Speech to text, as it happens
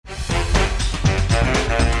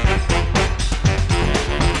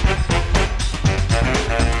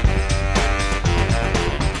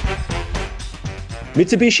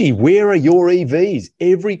Mitsubishi, where are your EVs?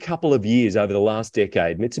 Every couple of years over the last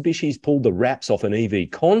decade, Mitsubishi's pulled the wraps off an EV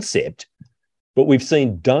concept, but we've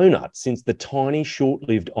seen donuts since the tiny,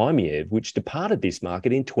 short-lived iMiev, which departed this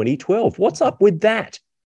market in 2012. What's up with that?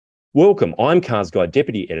 Welcome, I'm Cars Guide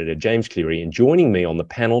Deputy Editor James Cleary, and joining me on the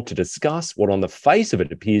panel to discuss what on the face of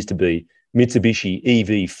it appears to be Mitsubishi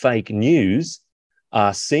EV fake news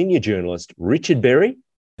are senior journalist Richard Berry.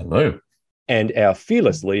 Hello. And our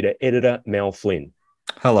fearless leader, editor Mal Flynn.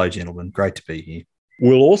 Hello, gentlemen. Great to be here.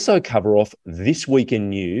 We'll also cover off this week in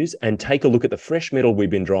news and take a look at the fresh metal we've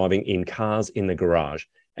been driving in Cars in the Garage.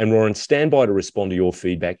 And we're on standby to respond to your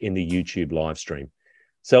feedback in the YouTube live stream.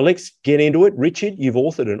 So let's get into it. Richard, you've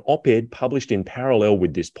authored an op-ed published in parallel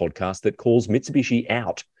with this podcast that calls Mitsubishi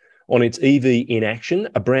out on its EV inaction,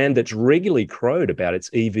 a brand that's regularly crowed about its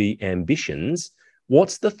EV ambitions.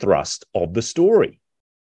 What's the thrust of the story?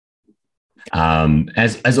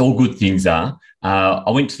 As all good things are, I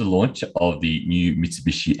went to the launch of the new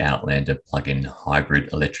Mitsubishi Outlander plug-in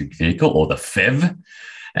hybrid electric vehicle, or the PHEV,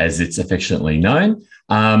 as it's affectionately known.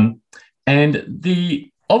 And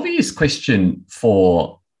the obvious question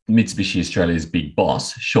for Mitsubishi Australia's big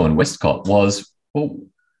boss, Sean Westcott, was, well,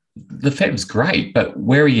 the PHEV's great, but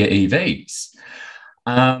where are your EVs?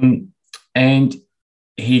 And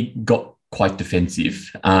he got quite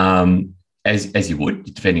defensive. As you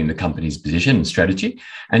would, defending the company's position and strategy.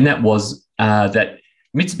 And that was that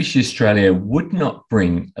Mitsubishi Australia would not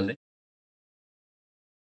bring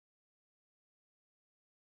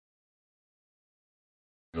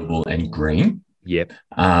renewable and green. Yep.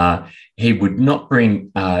 He would not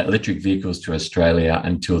bring electric vehicles to Australia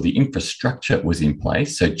until the infrastructure was in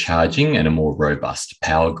place, so charging and a more robust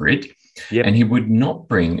power grid. Yep. And he would not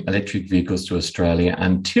bring electric vehicles to Australia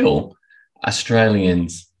until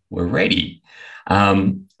Australians were ready.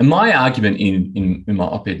 And my argument in my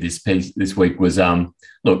op-ed this week was,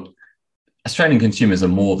 look, Australian consumers are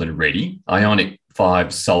more than ready. Ioniq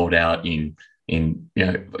 5 sold out in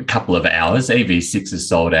a couple of hours. EV6 is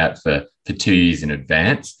sold out for 2 years in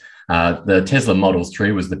advance. The Tesla Model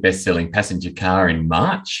 3 was the best-selling passenger car in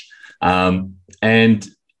March. We've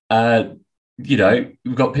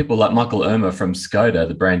got people like Michael Irma from Skoda,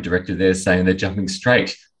 the brand director there, saying they're jumping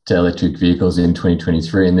straight to electric vehicles in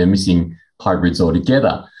 2023 and they're missing hybrids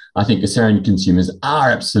altogether. I think Australian consumers are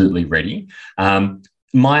absolutely ready.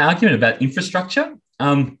 My argument about infrastructure,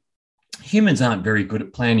 humans aren't very good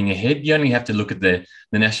at planning ahead. You only have to look at the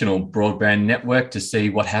national broadband network to see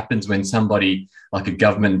what happens when somebody like a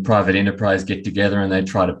government and private enterprise get together and they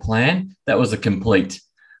try to plan. That was a complete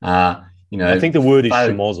I think the word is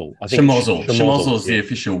schmozzle. Schmozzle is the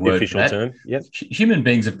official word. Official for that. term. Yep. Human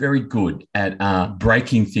beings are very good at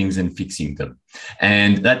breaking things and fixing them,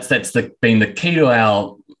 and that's been the key to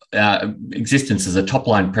our existence as a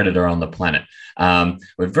top-line predator on the planet.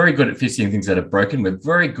 We're very good at fixing things that are broken. We're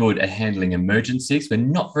very good at handling emergencies. We're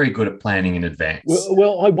not very good at planning in advance.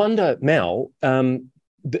 Well, I wonder, Mal.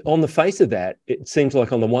 On the face of that, it seems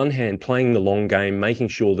like on the one hand, playing the long game, making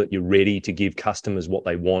sure that you're ready to give customers what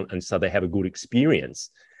they want and so they have a good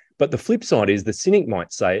experience. But the flip side is the cynic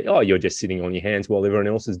might say, oh, you're just sitting on your hands while everyone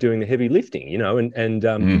else is doing the heavy lifting,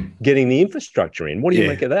 and getting the infrastructure in. What do you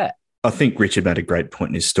make of that? I think Richard made a great point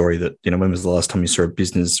in his story that, when was the last time you saw a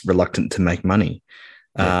business reluctant to make money?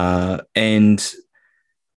 Yeah. And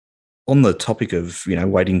on the topic of,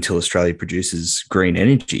 waiting until Australia produces green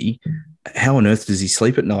energy, how on earth does he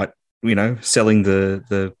sleep at night, selling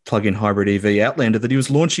the plug-in hybrid EV Outlander that he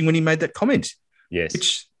was launching when he made that comment? Yes.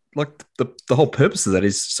 Which, like, the whole purpose of that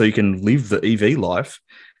is so you can live the EV life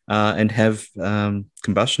and have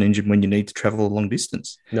combustion engine when you need to travel a long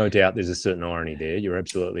distance. No doubt there's a certain irony there. You're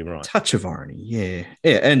absolutely right. Touch of irony, yeah.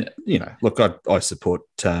 Yeah, and, look, I support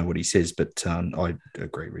what he says, but I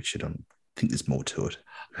agree, Richard. I think there's more to it.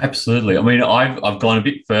 Absolutely. I mean, I've gone a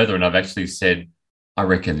bit further and I've actually said, I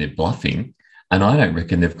reckon they're bluffing, and I don't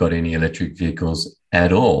reckon they've got any electric vehicles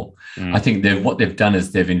at all. I think what they've done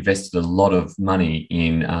is they've invested a lot of money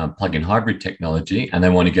in plug-in hybrid technology, and they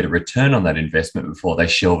want to get a return on that investment before they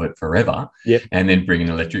shelve it forever. Yep. And then bring in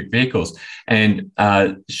electric vehicles. And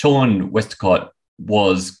Sean Westcott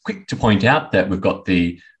was quick to point out that we've got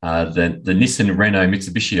the Nissan Renault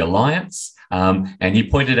Mitsubishi alliance. And he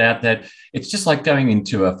pointed out that it's just like going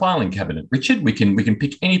into a filing cabinet. Richard, we can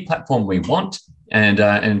pick any platform we want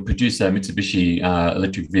and produce a Mitsubishi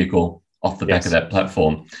electric vehicle off the back of that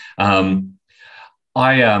platform. I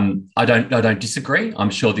don't disagree. I'm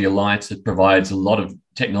sure the alliance provides a lot of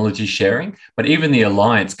technology sharing, but even the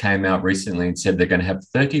alliance came out recently and said they're going to have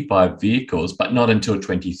 35 vehicles, but not until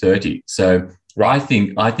 2030. So I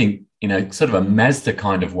think sort of a Mazda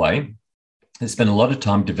kind of way, They spent a lot of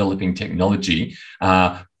time developing technology,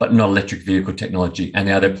 but not electric vehicle technology. And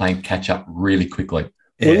now they're playing catch up really quickly.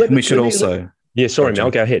 Yeah, well, we should also... Yeah, sorry,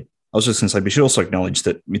 Mel, go ahead. I was just going to say, we should also acknowledge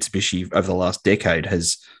that Mitsubishi over the last decade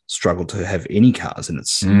has struggled to have any cars in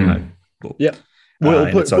its, lineup.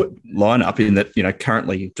 In that,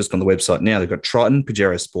 currently just on the website now, they've got Triton,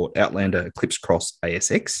 Pajero Sport, Outlander, Eclipse Cross,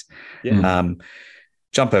 ASX. Yeah.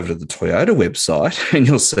 Jump over to the Toyota website and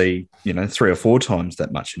you'll see, 3 or 4 times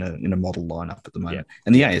that much in a model lineup at the moment. Yeah.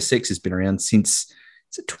 And the ASX has been around since,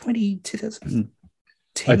 is it 2010?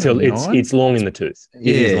 It's long in the tooth.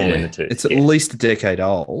 It is long in the tooth. It's at least a decade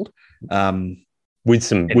old. With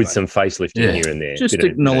some facelifting here and there. Just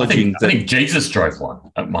acknowledging I think Jesus drove one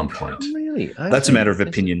at one point. Really? That's a matter of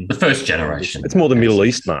opinion. The first generation. It's more the Middle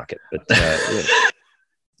East market. But,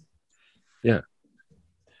 yeah.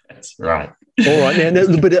 That's right. All right.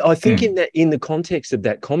 Now, but I think in the context of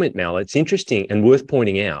that comment, Mal, it's interesting and worth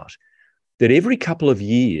pointing out that every couple of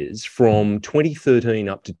years from 2013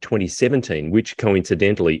 up to 2017, which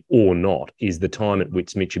coincidentally or not is the time at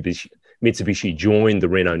which Mitsubishi joined the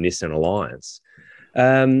Renault-Nissan alliance,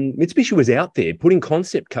 Mitsubishi was out there putting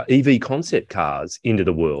EV concept cars into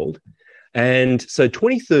the world. And so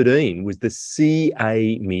 2013 was the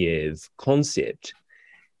CA Miev concept.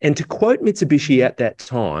 And to quote Mitsubishi at that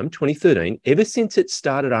time, 2013, ever since it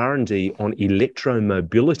started R&D on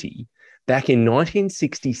electromobility back in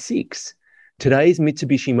 1966, today's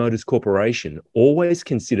Mitsubishi Motors Corporation always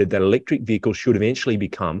considered that electric vehicles should eventually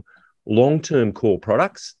become long-term core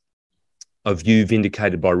products, a view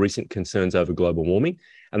vindicated by recent concerns over global warming.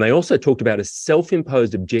 And they also talked about a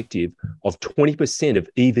self-imposed objective of 20% of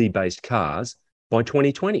EV-based cars by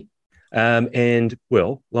 2020. And,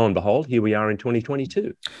 well, lo and behold, here we are in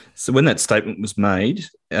 2022. So when that statement was made,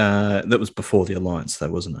 that was before the alliance,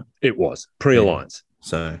 though, wasn't it? It was, pre-alliance. Yeah.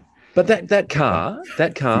 So... But that car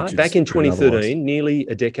back in 2013, nearly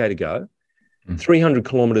a decade ago, 300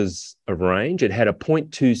 kilometres of range. It had a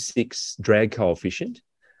 0.26 drag coefficient,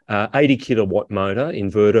 80 kilowatt motor,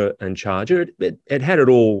 inverter and charger. It had it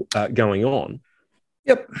all going on.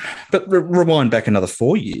 Yep. But rewind back another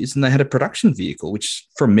 4 years and they had a production vehicle, which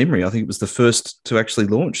from memory, I think it was the first to actually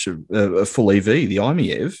launch a full EV, the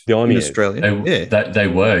iMiev in Australia.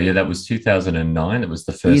 That was 2009. It was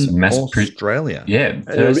the first in Australia.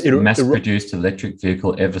 Mass-produced electric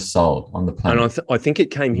vehicle ever sold on the planet. And I think it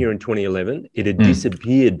came here in 2011. It had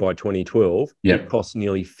disappeared by 2012. It cost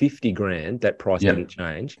nearly 50 grand. That price didn't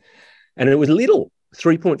change. And it was little,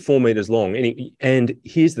 3.4 meters long. And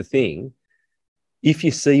here's the thing. If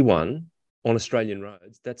you see one on Australian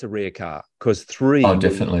roads, that's a rare car because three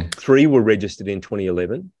were registered in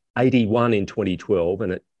 2011, 81 in 2012,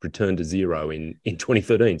 and it returned to zero in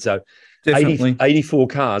 2013. So 84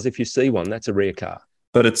 cars, if you see one, that's a rare car.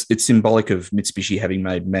 But it's symbolic of Mitsubishi having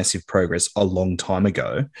made massive progress a long time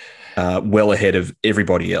ago, well ahead of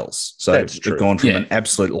everybody else. So they've gone from an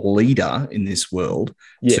absolute leader in this world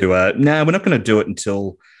to, we're not going to do it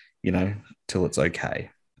until it's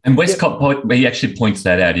okay. And Westcott, he actually points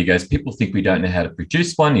that out. He goes, people think we don't know how to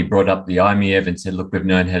produce one. He brought up the iMiev and said, look,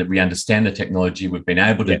 we understand the technology. We've been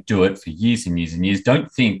able to do it for years and years and years.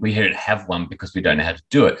 Don't think we have one because we don't know how to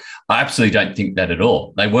do it. I absolutely don't think that at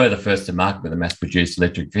all. They were the first to market with a mass-produced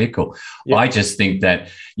electric vehicle. Yeah. I just think that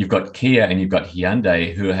you've got Kia and you've got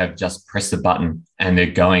Hyundai who have just pressed the button and they're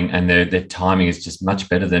going and their timing is just much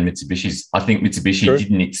better than Mitsubishi's. I think Mitsubishi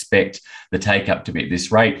didn't expect the take-up to be at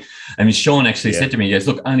this rate. I mean, Sean actually said to me, he goes,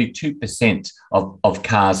 look, only 2% of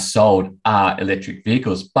cars sold are electric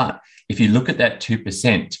vehicles. But if you look at that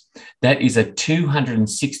 2%, that is a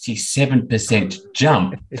 267%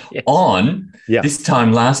 jump on this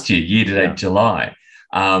time last year to date July.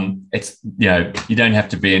 It's, you don't have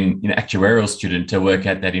to be an actuarial student to work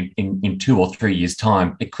out that in 2 or 3 years'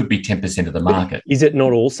 time, it could be 10% of the market. Is it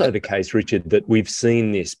not also the case, Richard, that we've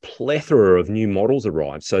seen this plethora of new models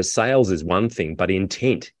arrive? So sales is one thing, but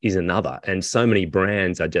intent is another. And so many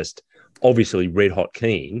brands are just obviously red hot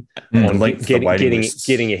keen on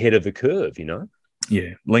getting ahead of the curve, Yeah,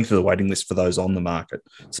 length of the waiting list for those on the market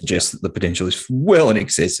suggests that the potential is well in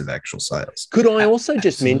excess of actual sales. Could I also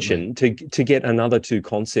just mention, to get another two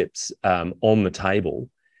concepts on the table,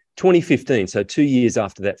 2015, so 2 years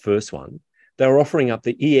after that first one, they were offering up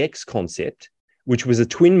the EX concept, which was a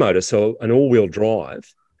twin motor, so an all-wheel drive,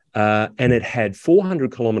 and it had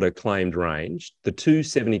 400-kilometre claimed range. The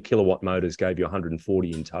 270 kilowatt motors gave you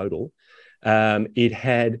 140 in total. It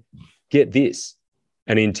had, get this,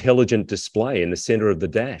 an intelligent display in the center of the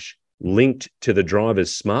dash linked to the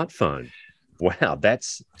driver's smartphone. Wow,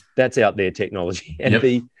 that's out there technology. And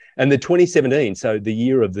the 2017, so the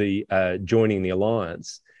year of the joining the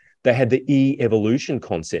alliance, They had the e-evolution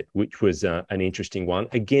concept, which was an interesting one.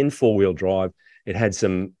 Again, four-wheel drive. It had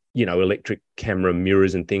some, electric camera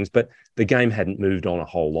mirrors and things, but the game hadn't moved on a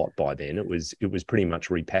whole lot by then. It was pretty much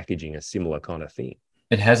repackaging a similar kind of thing.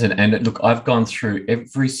 It hasn't. And look, I've gone through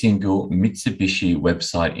every single Mitsubishi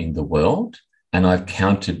website in the world, and I've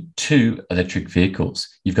counted 2 electric vehicles.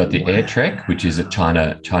 You've got the AirTrek, which is a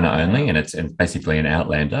China only, and it's basically an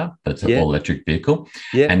Outlander, but it's an all-electric vehicle.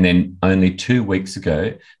 Yeah. And then only 2 weeks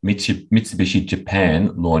ago, Mitsubishi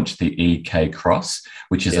Japan launched the EK Cross,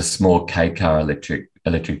 which is a small K-car electric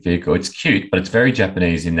vehicle. It's cute, but it's very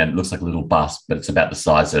Japanese in that it looks like a little bus, but it's about the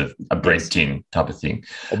size of a bread tin type of thing.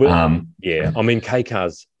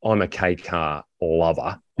 K-cars, I'm a K-car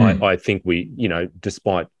lover. I think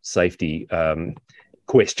despite safety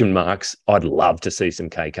question marks, I'd love to see some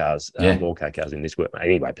K-cars, more K-cars in this work.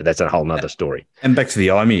 Anyway, but that's a whole nother story. And back to the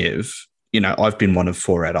IMEV, I've been one of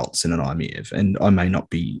 4 adults in an IMEV, and I may not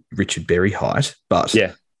be Richard Berry height, but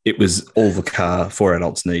it was all the car 4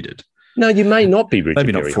 adults needed. No, you may not be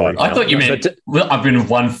Richard Berry height. I thought you meant, I've been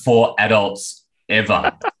one 4 adults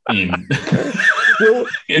ever in... Well,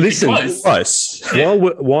 listen, close.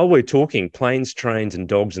 While we're talking planes, trains, and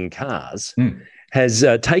dogs and cars, has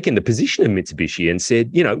taken the position of Mitsubishi and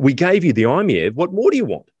said, we gave you the IMEV. What more do you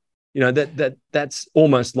want? That's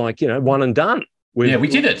almost like one and done. We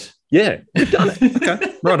did it. Yeah, we've done it.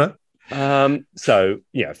 Okay, righto.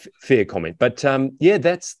 Fair comment, but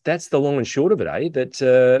that's the long and short of it, eh?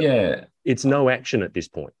 That it's no action at this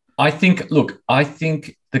point. I think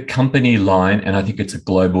the company line, and I think it's a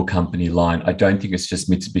global company line. I don't think it's just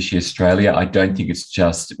Mitsubishi Australia. I don't think it's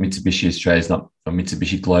just Mitsubishi Australia or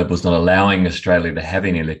Mitsubishi Global is not allowing Australia to have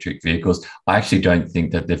any electric vehicles. I actually don't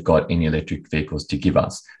think that they've got any electric vehicles to give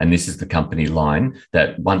us. And this is the company line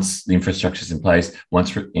that once the infrastructure is in place,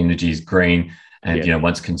 once energy is green, and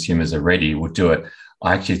once consumers are ready, we'll do it.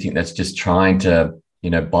 I actually think that's just trying to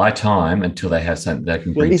buy time until they have something they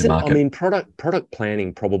can bring to market. I mean, product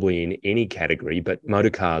planning probably in any category, but motor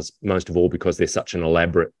cars most of all because they're such an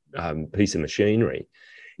elaborate piece of machinery,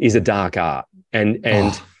 is a dark art. And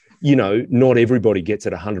not everybody gets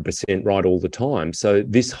it 100% right all the time. So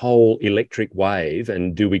this whole electric wave,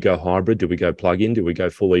 and do we go hybrid? Do we go plug-in? Do we go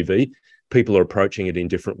full EV? People are approaching it in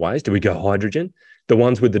different ways. Do we go hydrogen? The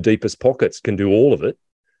ones with the deepest pockets can do all of it.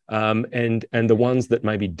 And the ones that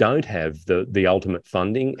maybe don't have the ultimate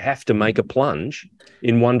funding have to make a plunge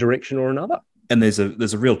in one direction or another. And there's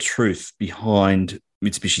a real truth behind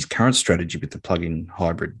Mitsubishi's current strategy with the plug-in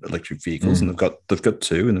hybrid electric vehicles, and they've got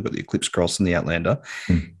 2, and they've got the Eclipse Cross and the Outlander,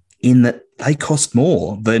 in that they cost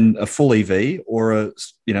more than a full EV or a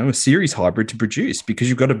series hybrid to produce, because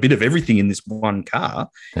you've got a bit of everything in this one car.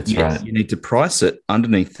 That's right. You need to price it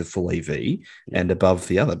underneath the full EV and above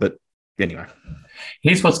the other. But anyway.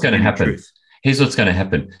 Here's what's going to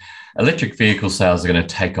happen. Electric vehicle sales are going to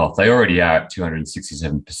take off. They already are at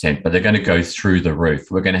 267%, but they're going to go through the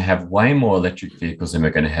roof. We're going to have way more electric vehicles than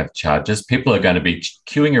we're going to have chargers. People are going to be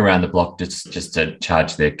queuing around the block just to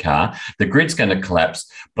charge their car. The grid's going to collapse.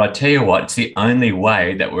 But I tell you what, it's the only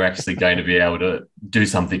way that we're actually going to be able to do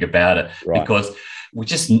something about it. Right. Because we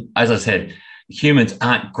just, as I said, humans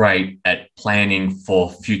aren't great at planning for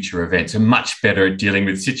future events. We're much better at dealing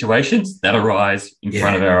with situations that arise in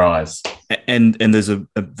front of our eyes. And there's a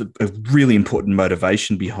really important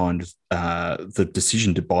motivation behind the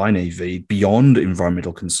decision to buy an EV beyond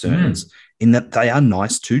environmental concerns, in that they are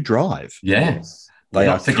nice to drive. Yes. They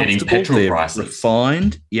are forgetting petrol prices.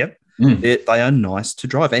 Refined. Yep. They are nice to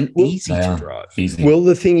drive and easy to drive. Easy. Well,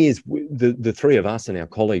 the thing is, the three of us and our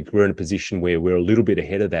colleagues, we're in a position where we're a little bit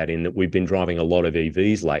ahead of that, in that we've been driving a lot of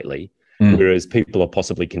EVs lately, whereas people are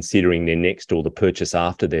possibly considering their next or the purchase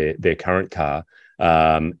after their current car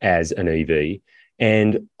as an EV.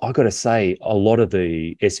 And I got to say, a lot of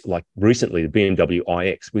like recently, the BMW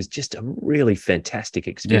iX was just a really fantastic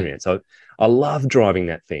experience. Yeah. I love driving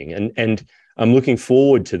that thing, and I'm looking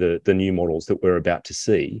forward to the new models that we're about to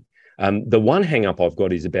see. The one hang up I've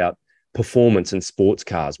got is about performance and sports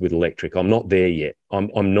cars with electric. I'm not there yet.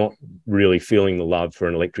 I'm not really feeling the love for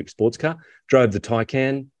an electric sports car. Drove the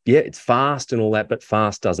Taycan. Yeah, it's fast and all that, but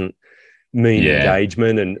fast doesn't mean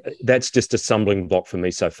engagement. And that's just a stumbling block for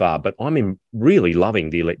me so far. But I'm really loving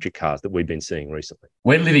the electric cars that we've been seeing recently.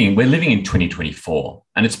 We're living in 2024,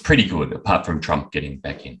 and it's pretty good, apart from Trump getting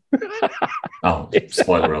back in.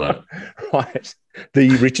 Spoiler alert. Right. The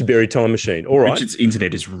Richard Berry time machine. All right. Richard's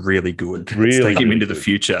internet is really good. Really, let's take him into the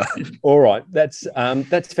future. All right. That's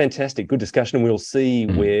fantastic. Good discussion. And we'll see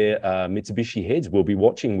where Mitsubishi heads. We'll be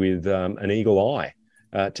watching with an eagle eye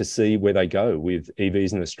to see where they go with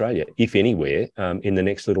EVs in Australia, if anywhere, in the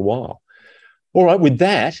next little while. All right, with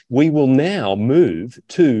that, we will now move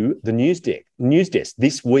to the news desk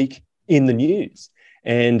this week in the news.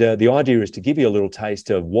 And the idea is to give you a little taste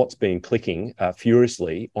of what's been clicking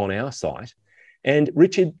furiously on our site. And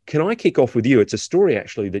Richard, can I kick off with you? It's a story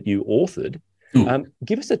actually that you authored.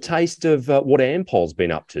 Give us a taste of what Ampol's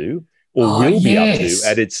been up to or will be up to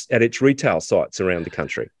at its retail sites around the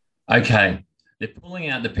country. Okay. They're pulling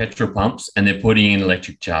out the petrol pumps and they're putting in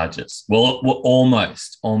electric chargers. Well,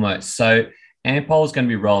 almost. So Ampol is going to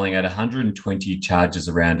be rolling out 120 chargers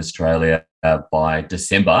around Australia by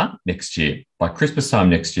December next year. By Christmas time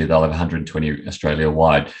next year, they'll have 120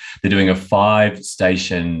 Australia-wide. They're doing a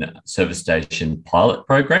 5-station service station pilot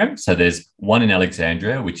program. So there's one in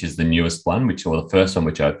Alexandria, which is the newest one, or the first one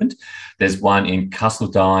which opened. There's one in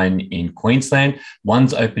Castledine in Queensland.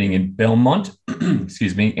 One's opening in Belmont, end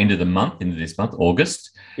of this month,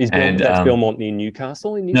 August. That's Belmont in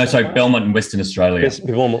Newcastle? Belmont in Western Australia.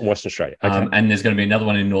 Belmont in Western Australia. Okay. And there's going to be another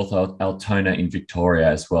one in North Altona in Victoria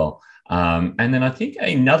as well. And then I think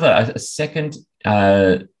a second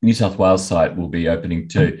New South Wales site will be opening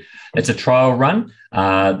too. It's a trial run.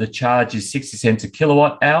 The charge is 60 cents a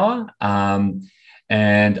kilowatt hour.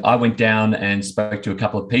 And I went down and spoke to a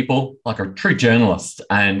couple of people, like a true journalist,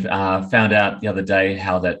 and found out the other day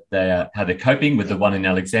how they're coping with the one in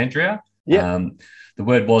Alexandria. Yeah. The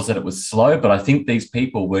word was that it was slow, but I think these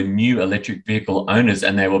people were new electric vehicle owners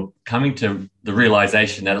and they were coming to the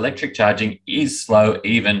realization that electric charging is slow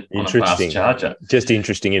even on a fast charger. Just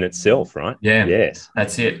interesting in itself, right? Yeah. Yes.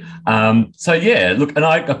 That's it. Look, and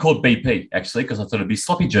I called BP actually because I thought it'd be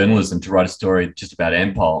sloppy journalism to write a story just about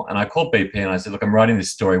Ampol. And I called BP and I said, look, I'm writing this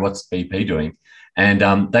story. What's BP doing?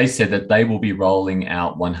 And they said that they will be rolling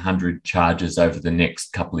out 100 chargers over the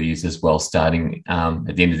next couple of years as well, starting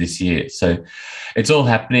at the end of this year. So it's all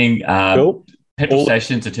happening. Cool. Petrol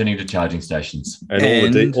stations are turning into charging stations.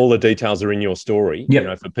 And all the details are in your story,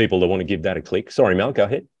 yep. For people that want to give that a click. Sorry, Mel, go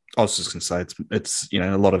ahead. I was just going to say it's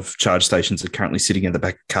a lot of charge stations are currently sitting in the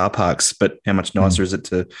back of car parks, but how much nicer is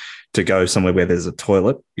it to go somewhere where there's a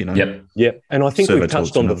toilet? Yep. And I think we've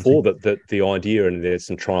touched on before that the idea, and there's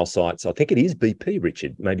some trial sites. I think it is BP,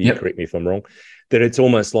 Richard. Maybe you correct me if I'm wrong. That it's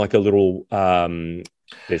almost like a little.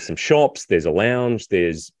 There's some shops, there's a lounge,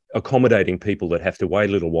 there's accommodating people that have to wait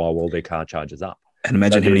a little while their car charges up. And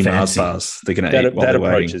imagine how many Mars bars they're going to eat while that they're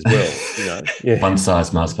approach waiting. As well. One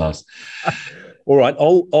size Mars bars. All right,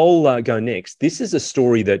 I'll go next. This is a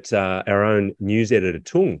story that our own news editor,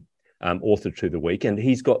 Tung, authored through the week, and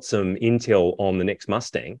he's got some intel on the next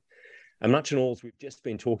Mustang. And much in all, as we've just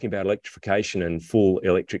been talking about electrification and full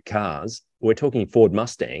electric cars, we're talking Ford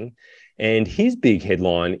Mustang, and his big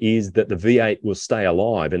headline is that the V8 will stay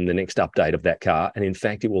alive in the next update of that car, and in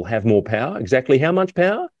fact, it will have more power. Exactly how much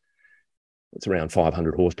power? It's around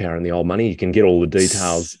 500 horsepower in the old money. You can get all the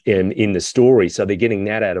details in the story. So they're getting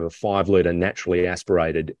that out of a 5-litre naturally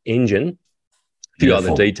aspirated engine. A few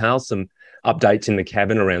other details, some updates in the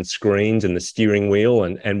cabin around screens and the steering wheel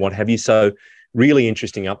and what have you. So really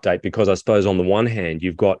interesting update, because I suppose on the one hand,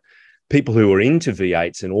 you've got people who are into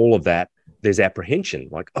V8s and all of that. There's apprehension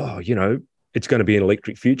like, it's going to be an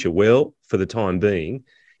electric future. Well, for the time being,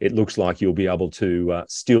 it looks like you'll be able to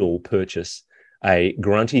still purchase a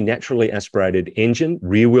grunty, naturally aspirated engine,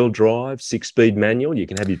 rear-wheel drive, 6-speed manual. You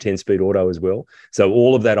can have your 10-speed auto as well. So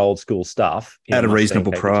all of that old school stuff at a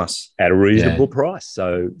reasonable price. At a reasonable price.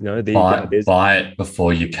 So buy it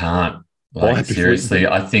before you can't. Like, seriously,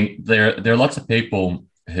 I think there are lots of people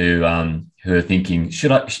who are thinking,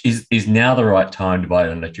 is now the right time to buy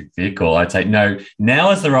an electric vehicle? I'd say no. Now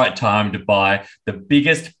is the right time to buy the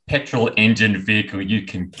biggest petrol engine vehicle you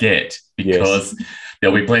can get, because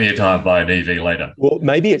there'll be plenty of time to buy an EV later. Well,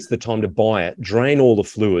 maybe it's the time to buy it, drain all the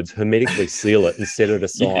fluids, hermetically seal it, and set it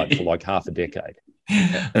aside for like half a decade.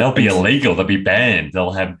 They'll be illegal. They'll be banned.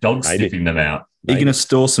 They'll have dogs sniffing them out. Are you going to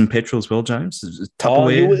store some petrol as well, James?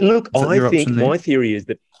 Tupperware? Look, I think my theory is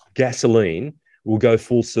that gasoline will go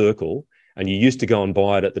full circle, and you used to go and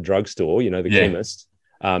buy it at the drugstore, the chemist.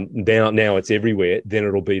 Now it's everywhere. Then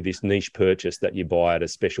it'll be this niche purchase that you buy at a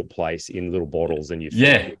special place in little bottles, and you fill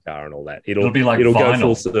your car and all that. It'll be like it'll go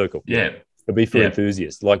full circle. Yeah. It'll be for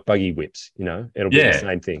enthusiasts, like buggy whips. It'll be the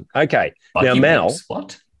same thing. Okay, buggy now Mal, whips,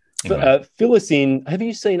 what? Anyway. Fill us in. Have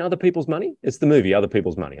you seen Other People's Money? It's the movie Other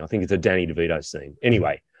People's Money. I think it's a Danny DeVito scene.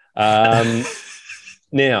 Anyway,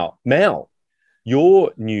 now Mal,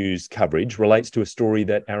 your news coverage relates to a story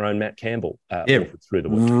that our own Matt Campbell authored through the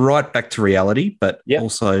week. Right back to reality, but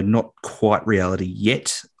also not quite reality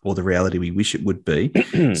yet, or the reality we wish it would be.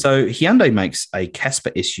 So Hyundai makes a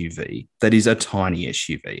Casper SUV that is a tiny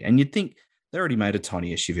SUV, and you'd think They already made a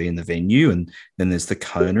tiny SUV in the Venue, and then there's the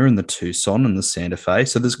Kona and the Tucson and the Santa Fe.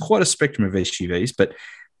 So there's quite a spectrum of SUVs, but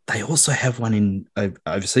they also have one in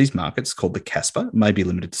overseas markets called the Casper, maybe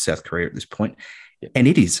limited to South Korea at this point. Yep. And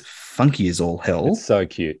it is funky as all hell. It's so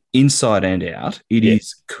cute. Inside and out. It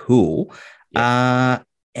is cool. Yep.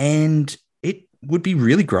 And it would be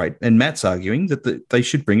really great. And Matt's arguing that they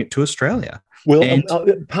should bring it to Australia. Well,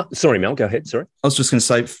 sorry, Mel, go ahead. Sorry. I was just going to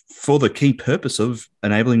say, for the key purpose of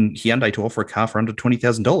enabling Hyundai to offer a car for under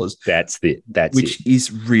 $20,000. That's it. Which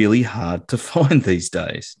is really hard to find these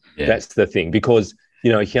days. Yeah. That's the thing, because,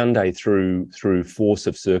 Hyundai, through force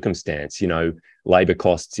of circumstance, labour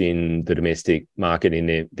costs in the domestic market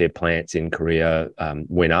in their plants in Korea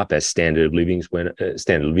went up as standard of living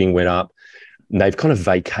went up. And they've kind of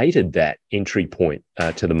vacated that entry point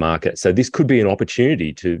to the market. So this could be an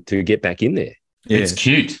opportunity to get back in there. Yeah. It's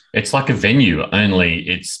cute. It's like a Venue, only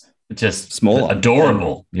it's just smaller,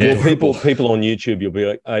 adorable. Yeah. Well, people on YouTube, you'll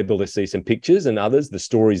be able to see some pictures and others. The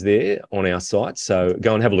story's there on our site. So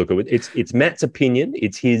go and have a look at it. It's Matt's opinion.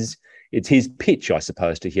 It's his pitch, I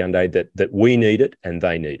suppose, to Hyundai that we need it and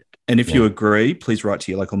they need it. And if you agree, please write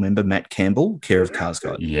to your local member, Matt Campbell, care of Cars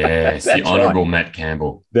Guide. Yes, the Honourable Matt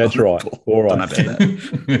Campbell. That's right. All right. Don't know about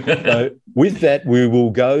that. So with that, we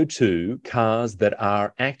will go to cars that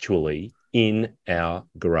are actually in our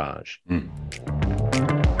garage.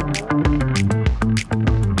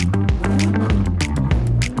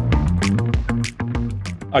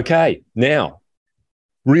 Okay, now,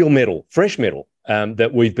 real metal, fresh metal.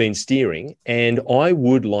 That we've been steering, and I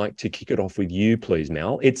would like to kick it off with you, please,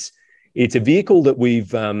 Mel. It's a vehicle that we've,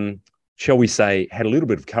 shall we say, had a little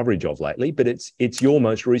bit of coverage of lately, but it's your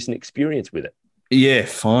most recent experience with it. Yeah,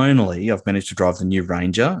 finally, I've managed to drive the new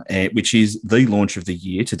Ranger, which is the launch of the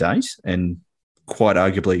year to date, and quite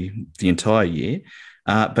arguably the entire year.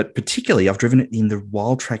 But particularly, I've driven it in the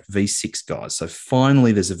Wildtrak V6, guys. So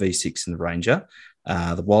finally, there's a V6 in the Ranger.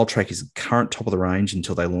 The Wildtrak is the current top of the range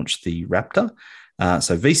until they launch the Raptor.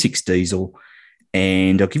 So V6 diesel.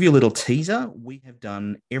 And I'll give you a little teaser. We have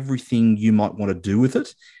done everything you might want to do with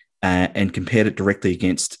it and compared it directly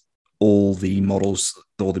against all the models,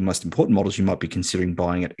 all the most important models you might be considering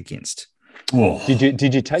buying it against. Oh,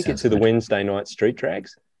 did you take it to the Wednesday night street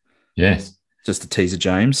tracks? Yes. Just a teaser,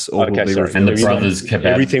 James. Okay, sorry. And the brothers kebab.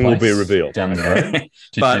 Everything will be revealed down the road.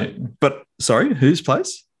 but sorry, whose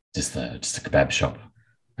place? Just a kebab shop.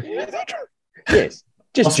 Yes.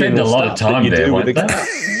 Just I spend a lot of time there.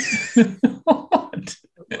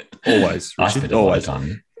 Always. I spend a lot of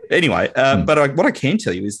time. Anyway, but what I can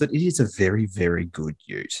tell you is that it is a very, very good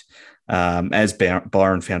ute. As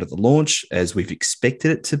Byron found at the launch, as we've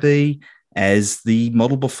expected it to be, as the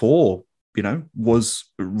model before, was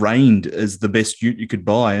reigned as the best ute you could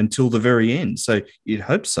buy until the very end. So you'd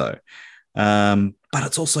hope so. But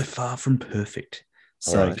it's also far from perfect.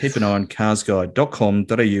 So keep an eye on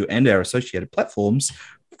carsguide.com.au and our associated platforms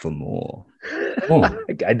for more. Oh,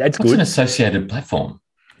 okay, that's what's good. An associated platform?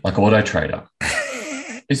 Like Auto Trader.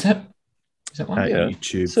 Is that one?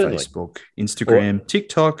 YouTube, certainly. Facebook, Instagram,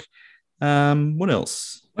 TikTok. What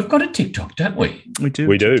else? We've got a TikTok, don't we? We do.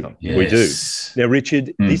 Yes. We do. Now,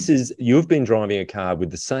 Richard, you've been driving a car with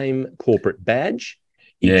the same corporate badge.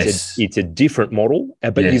 It's a different model,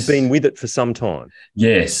 but you've been with it for some time.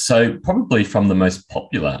 Yes. So probably from the most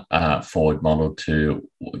popular Ford model to,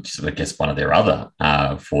 which is, I guess, one of their other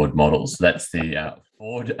Ford models. That's the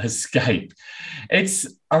Ford Escape. It's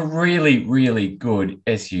a really, really good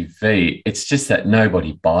SUV. It's just that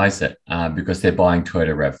nobody buys it because they're buying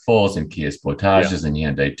Toyota RAV4s and Kia Sportages and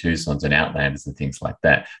Hyundai Tucsons and Outlanders and things like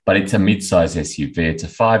that. But it's a mid-size SUV. It's a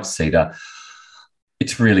 5-seater.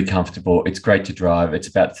 It's really comfortable. It's great to drive. It's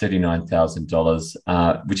about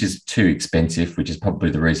 $39,000, which is too expensive, which is probably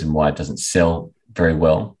the reason why it doesn't sell very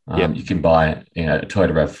well. You can buy a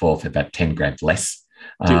Toyota RAV4 for about 10 grand less.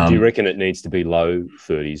 Do you reckon it needs to be low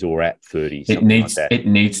 30s or at 30s? It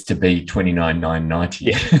needs to be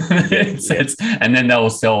 29,990. And then they'll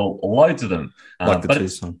sell loads of them. Like the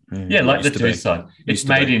Tucson. Like the Tucson. It's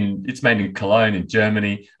made in Cologne in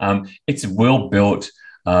Germany. It's well built.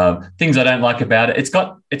 Things I don't like about it, it's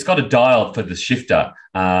got a dial for the shifter,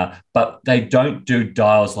 but they don't do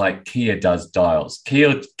dials like Kia does dials.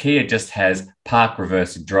 Kia just has park,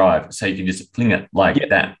 reverse, and drive, so you can just fling it like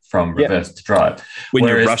that from reverse to drive. Whereas,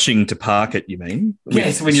 you're rushing to park it, you mean?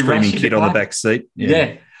 Yes, when you're rushing kid on the back seat.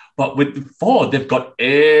 Yeah. But with Ford, they've got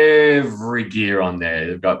every gear on there.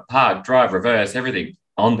 They've got park, drive, reverse, everything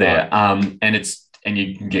on there, and it's and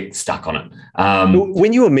you can get stuck on it.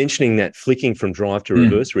 When you were mentioning that flicking from drive to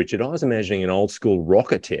reverse, Richard, I was imagining an old school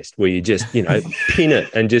rocker test where you just, pin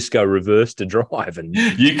it and just go reverse to drive. And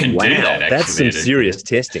you can do that, actually. That's some serious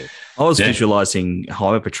testing. I was visualizing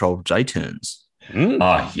Highway Patrol J-turns.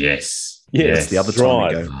 Oh, yes. Yes, the other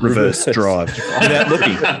time you go reverse drive without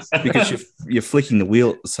looking, because you're flicking the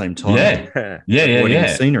wheel at the same time.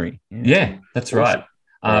 Yeah. Scenery. Yeah, that's awesome.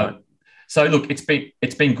 Right. So look, it's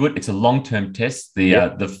been good. It's a long-term test.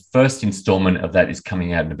 The first installment of that is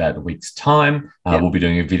coming out in about a week's time. We'll be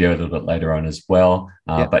doing a video a little bit later on as well.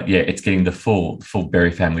 But it's getting the full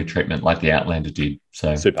Berry family treatment like the Outlander did.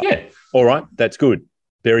 So super. Yeah. All right, that's good.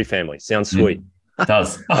 Berry family sounds sweet. It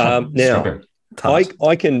does. Now.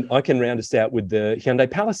 I can round us out with the Hyundai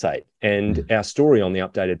Palisade, and our story on the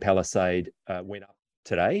updated Palisade went up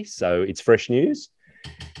today, so it's fresh news.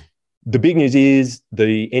 The big news is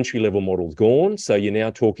the entry-level model's gone, so you're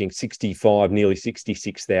now talking 65, nearly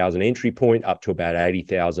 66,000 entry point, up to about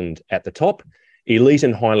 80,000 at the top. Elite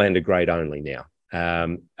and Highlander grade only now,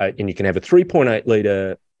 and you can have a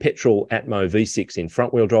 3.8-litre petrol Atmo V6 in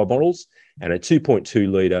front-wheel drive models and a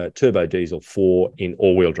 2.2-litre turbo diesel 4 in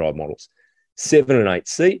all-wheel drive models. 7 and 8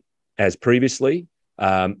 seat as previously,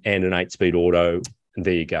 and an 8-speed auto. And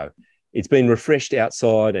there you go. It's been refreshed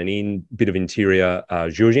outside and in, bit of interior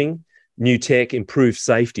zhuzhing, new tech, improved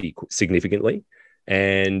safety significantly.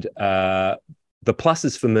 And the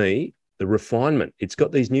pluses for me, the refinement. It's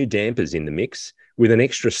got these new dampers in the mix with an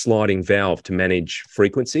extra sliding valve to manage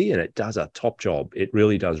frequency, and it does a top job. It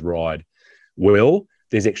really does ride well.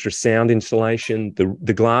 There's extra sound insulation.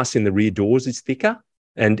 The glass in the rear doors is thicker.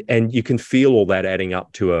 And you can feel all that adding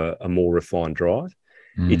up to a more refined drive.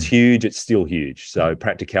 It's huge. It's still huge. So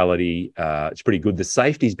practicality, it's pretty good. The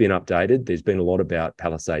safety's been updated. There's been a lot about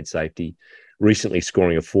Palisade safety. Recently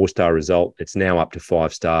scoring a 4-star result. It's now up to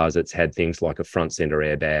 5 stars. It's had things like a front center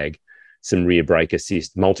airbag, some rear brake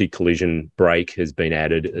assist, multi-collision brake has been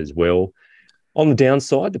added as well. On the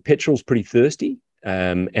downside, the petrol's pretty thirsty,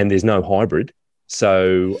 and there's no hybrid.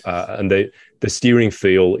 So and the steering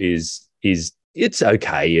feel is it's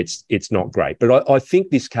okay. It's not great, but I think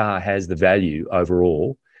this car has the value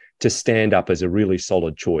overall to stand up as a really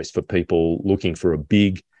solid choice for people looking for a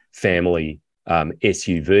big family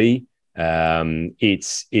SUV.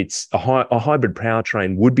 It's a hybrid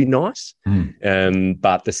powertrain would be nice,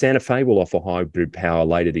 but the Santa Fe will offer hybrid power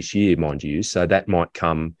later this year, mind you, so that might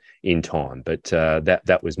come in time. But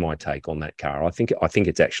that was my take on that car. I think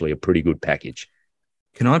it's actually a pretty good package.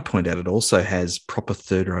 Can I point out it also has proper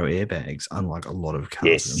third row airbags, unlike a lot of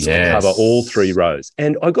cars? Yes. Cover all 3 rows.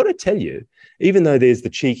 And I got to tell you, even though there's the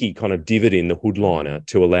cheeky kind of divot in the hood liner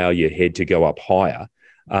to allow your head to go up higher,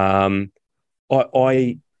 I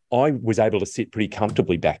was able to sit pretty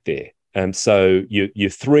comfortably back there. So you're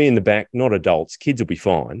 3 in the back, not adults. Kids will be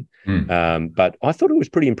fine. But I thought it was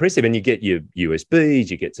pretty impressive. And you get your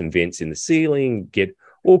USBs, you get some vents in the ceiling, get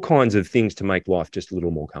all kinds of things to make life just a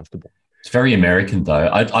little more comfortable. It's very American, though.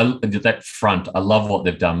 I that front, I love what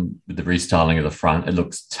they've done with the restyling of the front. It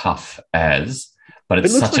looks tough but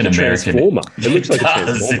it's such an American transformer. It looks like a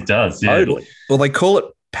transformer. It does, yeah. Totally. Well, they call it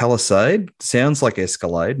Palisade. Sounds like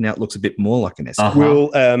Escalade. Now it looks a bit more like an Escalade. Well,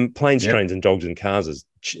 Planes, Trains and Dogs and Cars has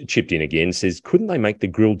chipped in again, says, couldn't they make the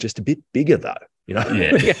grille just a bit bigger, though?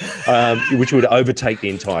 Which would overtake the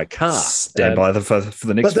entire car. Stand by for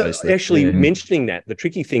the next face. Mentioning that, the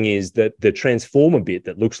tricky thing is that the transformer bit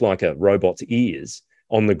that looks like a robot's ears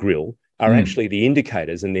on the grille are actually the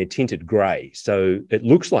indicators, and they're tinted grey. So it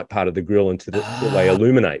looks like part of the grille until they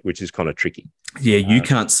illuminate, which is kind of tricky. Yeah, you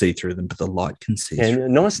can't see through them, but the light can see through. And a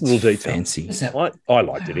nice little detail. Fancy. I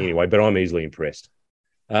liked it anyway, but I'm easily impressed.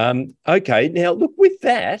 Okay, now look, with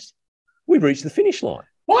that, we've reached the finish line.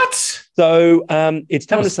 What? So it's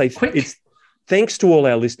time to say quick. Thanks to all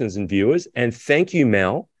our listeners and viewers, and thank you,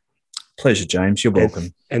 Mal. Pleasure, James. You're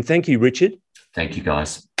welcome. And thank you, Richard. Thank you,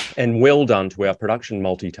 guys. And well done to our production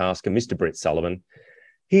multitasker, Mr. Brett Sullivan.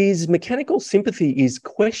 His mechanical sympathy is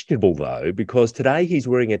questionable, though, because today he's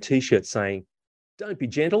wearing a T-shirt saying, "Don't be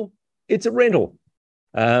gentle, it's a rental."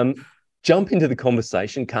 Jump into the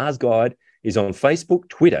conversation. Cars Guide is on Facebook,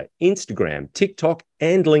 Twitter, Instagram, TikTok,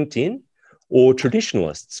 and LinkedIn. Or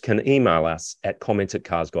traditionalists can email us at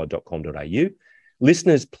comments@carsguide.com.au.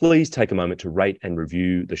 Listeners, please take a moment to rate and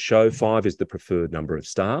review the show. 5 is the preferred number of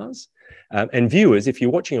stars. And viewers, if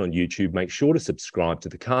you're watching on YouTube, make sure to subscribe to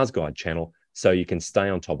the Cars Guide channel so you can stay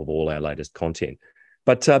on top of all our latest content.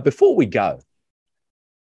 But before we go, I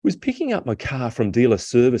was picking up my car from dealer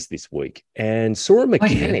service this week and saw a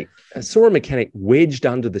mechanic wedged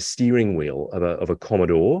under the steering wheel of a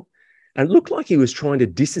Commodore. and it looked like he was trying to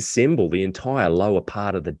disassemble the entire lower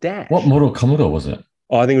part of the dash. What model Commodore was it?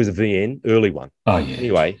 Oh, I think it was a VN, early one. Oh, yeah.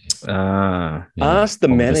 Anyway, Yeah. asked the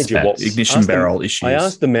manager what ignition barrel issues. I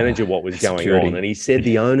asked the manager what was going Security. on, and he said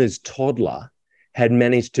the owner's toddler had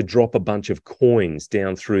managed to drop a bunch of coins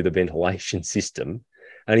down through the ventilation system,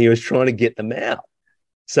 and he was trying to get them out.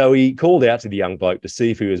 So he called out to the young bloke to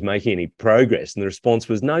see if he was making any progress, and the response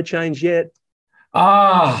was no change yet.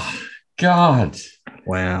 God.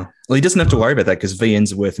 Wow. Well, he doesn't have to worry about that because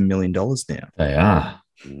VNs are worth $1 million now. They are.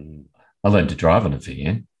 I learned to drive on a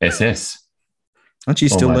VN SS. Aren't you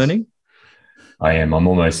still learning? I am. I'm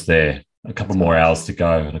almost there. A couple more hours to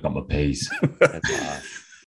go, and I got my P's. That's hard.